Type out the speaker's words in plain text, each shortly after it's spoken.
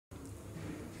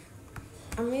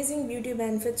Amazing beauty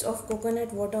benefits of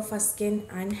coconut water for skin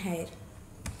and hair.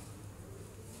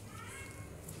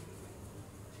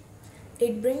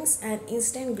 It brings an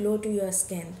instant glow to your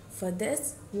skin. For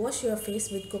this, wash your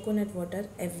face with coconut water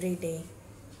every day.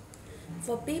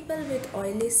 For people with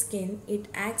oily skin, it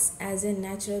acts as a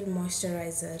natural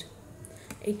moisturizer.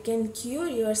 It can cure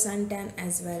your suntan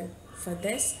as well. For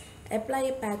this, apply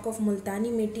a pack of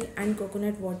multani methi and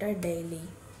coconut water daily.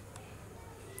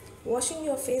 Washing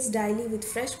your face daily with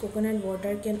fresh coconut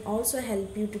water can also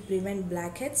help you to prevent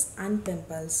blackheads and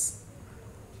pimples.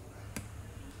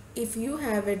 If you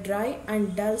have a dry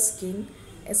and dull skin,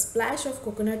 a splash of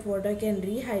coconut water can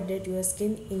rehydrate your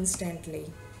skin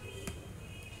instantly.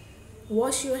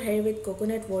 Wash your hair with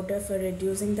coconut water for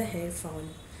reducing the hair fall.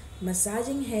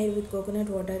 Massaging hair with coconut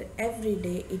water every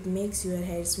day, it makes your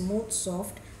hair smooth,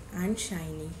 soft and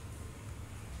shiny.